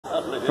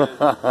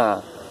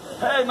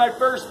Hey, my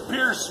first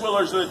beer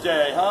swillers of the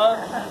day,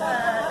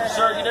 huh?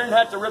 Sir, you didn't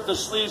have to rip the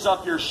sleeves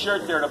off your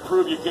shirt there to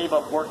prove you gave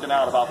up working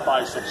out about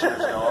 5-6 years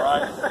ago, all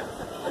right?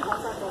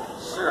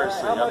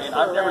 Seriously, I mean,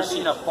 I've never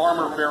seen a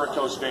farmer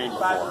varicose vein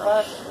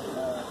before.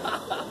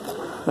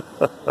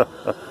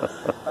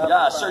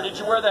 Yeah, sir, did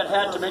you wear that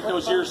hat to make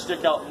those ears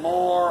stick out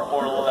more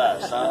or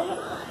less, huh?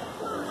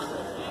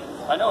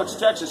 I know it's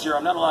Texas here,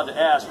 I'm not allowed to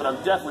ask, but I'm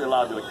definitely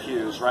allowed to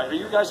accuse, right? Are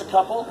you guys a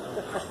couple?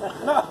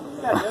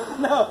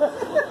 No.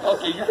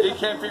 Okay, you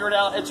can't figure it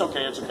out? It's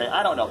okay, it's okay.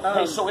 I don't know.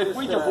 Hey, so if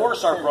we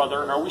divorce our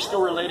brother, are we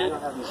still related?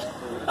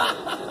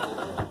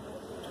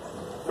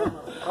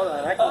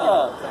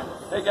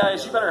 Hey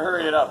guys, you better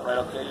hurry it up, right?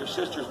 Okay, your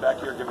sister's back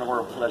here giving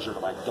more pleasure to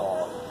my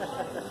dog.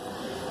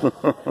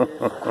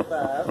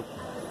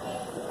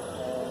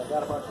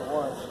 Got a bunch of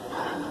ones.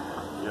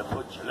 You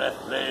put your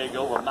left leg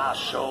over my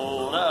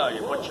shoulder.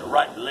 You put your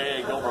right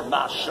leg over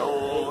my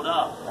shoulder.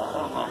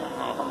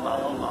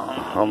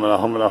 Humla,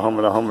 humla,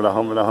 humla, humla,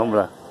 humla,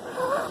 humla.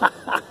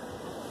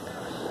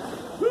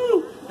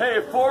 Woo! Hey,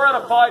 if 4 out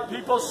of 5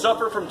 people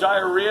suffer from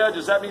diarrhea,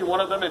 does that mean one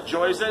of them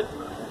enjoys it?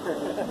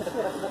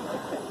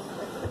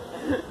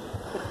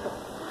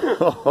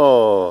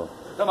 Oh.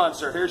 Come on,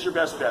 sir. Here's your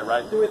best bet,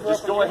 right?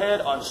 Just go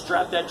ahead,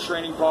 unstrap that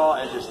training ball,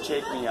 and just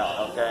take me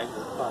out, okay?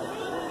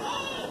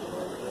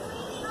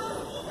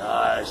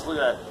 Nice. Look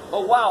at that.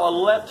 Oh, wow, a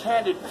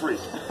left-handed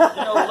freak.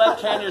 You know,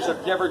 left-handers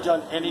have never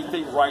done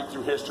anything right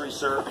through history,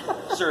 sir.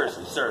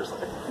 Seriously,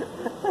 seriously.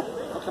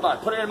 Oh, come on,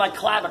 put it in my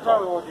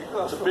clavicle.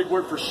 It's a big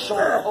word for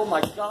shoulder. Oh,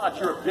 my God,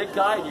 you're a big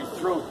guy and you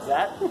throw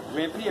that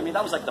wimpy? I mean,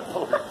 that was like the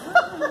Pope.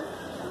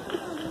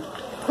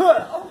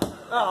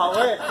 Oh,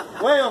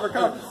 way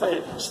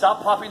overcompensated. Okay,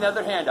 stop popping the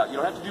other hand out. You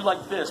don't have to do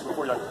like this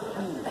before you're like...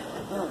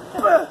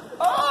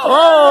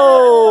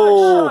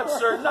 Oh! Nice shot,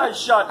 sir. Nice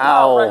shot.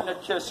 Ow. Right in the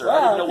kisser. I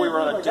didn't know we were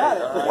on a date.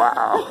 Right?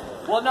 Wow.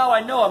 Well, now I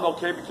know I'm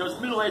okay because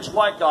middle-aged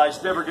white guys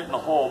never get in the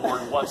hole more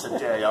than once a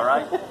day, all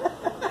right?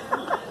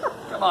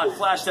 Come on,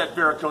 flash that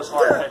varicose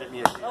hard head at me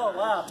again. Oh,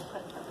 wow.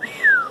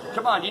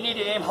 Come on, you need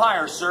to aim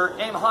higher, sir.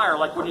 Aim higher,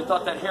 like when you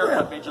thought that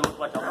haircut made you look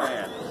like a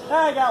man.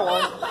 I got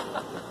one.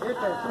 Your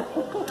turn.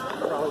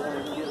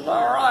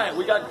 All right,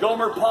 we got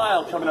Gomer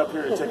Pyle coming up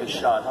here to take a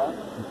shot, huh?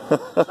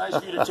 It's nice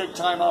of you to take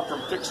time off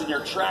from fixing your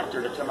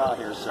tractor to come out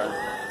here, sir.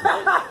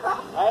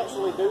 I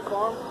actually do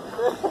farm.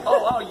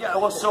 Oh, yeah,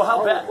 well, so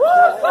how bad?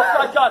 Oh,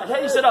 my God,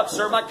 haze it up,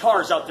 sir. My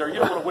car's out there. You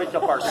don't want to wake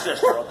up our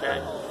sister,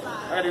 okay?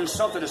 I got to do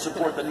something to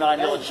support the 9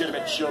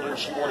 illegitimate children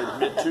she won't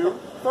admit to.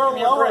 Give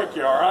me a break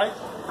here, all right?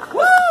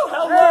 Woo!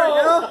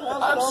 Hello!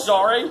 I'm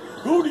sorry.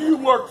 Who do you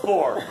work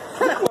for?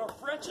 You're a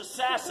French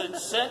assassin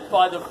sent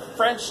by the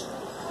French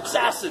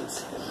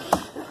assassins.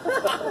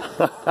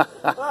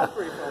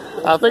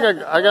 I think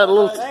I got a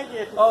little... Thank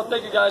you. Oh,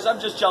 thank you, guys. I'm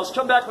just jealous.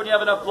 Come back when you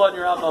have enough blood in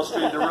your outlaw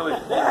stream to really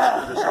screw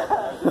this up.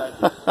 Thank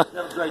you.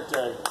 Have a great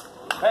day.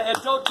 Hey,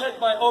 and don't take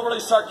my overly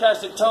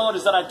sarcastic tone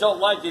as that I don't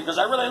like you, because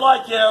I really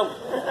like you.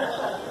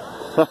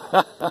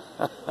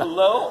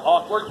 Hello,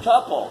 awkward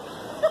couple.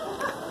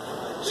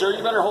 Sir,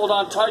 you better hold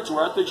on tight to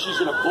her. I think she's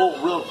going to bolt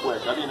real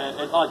quick. I mean,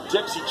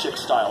 Dixie Chick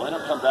style. They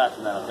don't come back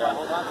from that, okay?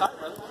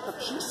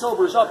 If she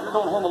sobers up, you're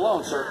going home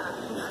alone, sir.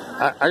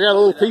 I got a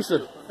little piece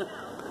of...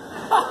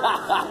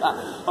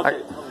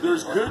 Okay,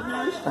 there's good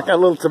news. I got a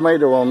little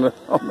tomato on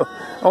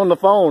the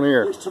phone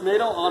here. There's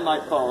tomato on my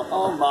phone.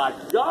 Oh, my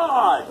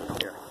God.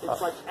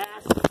 It's like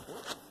acid.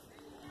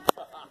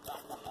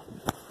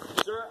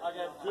 Sir, I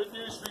got good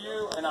news for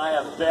you, and I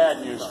have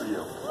bad news for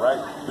you,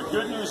 right? The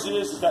good news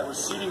is that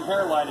receding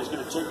hairline is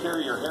going to take care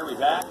of your hairy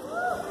back.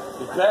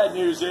 The bad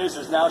news is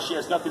now she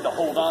has nothing to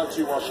hold on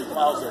to while she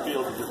plows the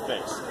field with your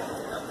face.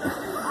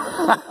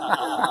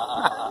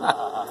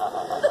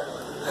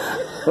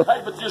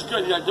 Hey, but there's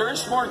good. There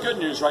is more good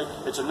news, right?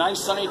 It's a nice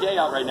sunny day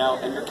out right now,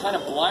 and you're kind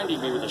of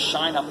blinding me with the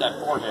shine up that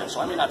forehead,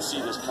 so I may not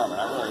see this coming.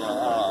 I'm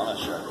not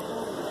sure.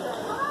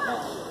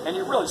 And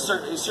you really,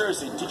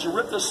 seriously, did you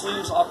rip the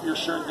sleeves off your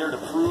shirt there to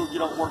prove you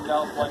don't work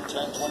out for like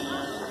 10, 20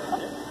 years?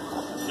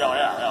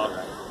 Yeah,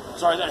 okay.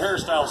 Sorry, that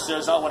hairstyle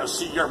says I want to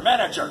see your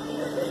manager.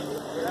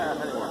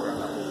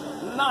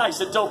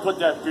 Nice, and don't put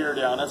that beer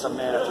down. That's a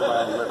man after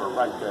my own liver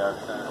right there.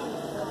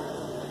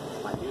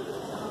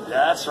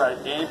 That's right,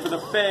 aim for the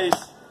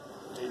face.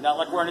 Not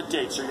like we're on a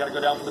date, so you got to go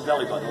down for the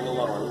belly button, a little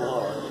lower, a little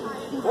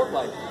lower. Fork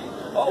light.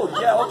 Oh,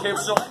 yeah, okay,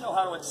 so I know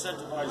how to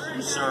incentivize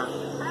you, sir.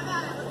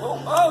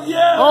 Oh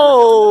yeah!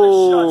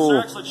 Oh! Nice shot, sir.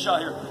 Excellent shot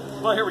here.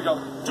 Well, here we go.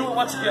 Do it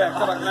once again.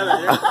 Come on, yeah,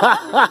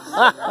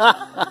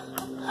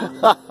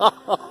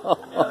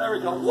 there we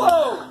go.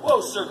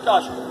 Whoa, sir.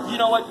 Gosh, you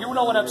know what? You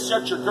don't want to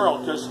upset your girl,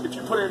 because if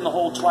you put her in the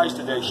hole twice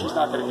today, she's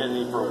not going to get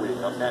any for a week,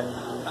 okay?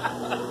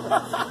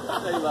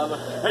 They love it.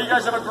 Hey, you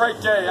guys have a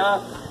great day, huh?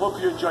 Hope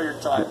you enjoy your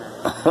time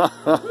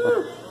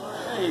here.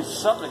 Hey,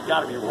 something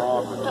got to be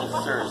wrong with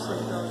this, seriously.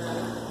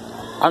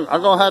 I'm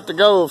going to have to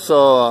go,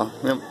 so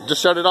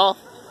just shut it off.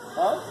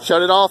 Huh?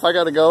 Shut it off, I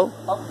got to go.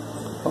 Oh.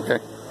 Okay.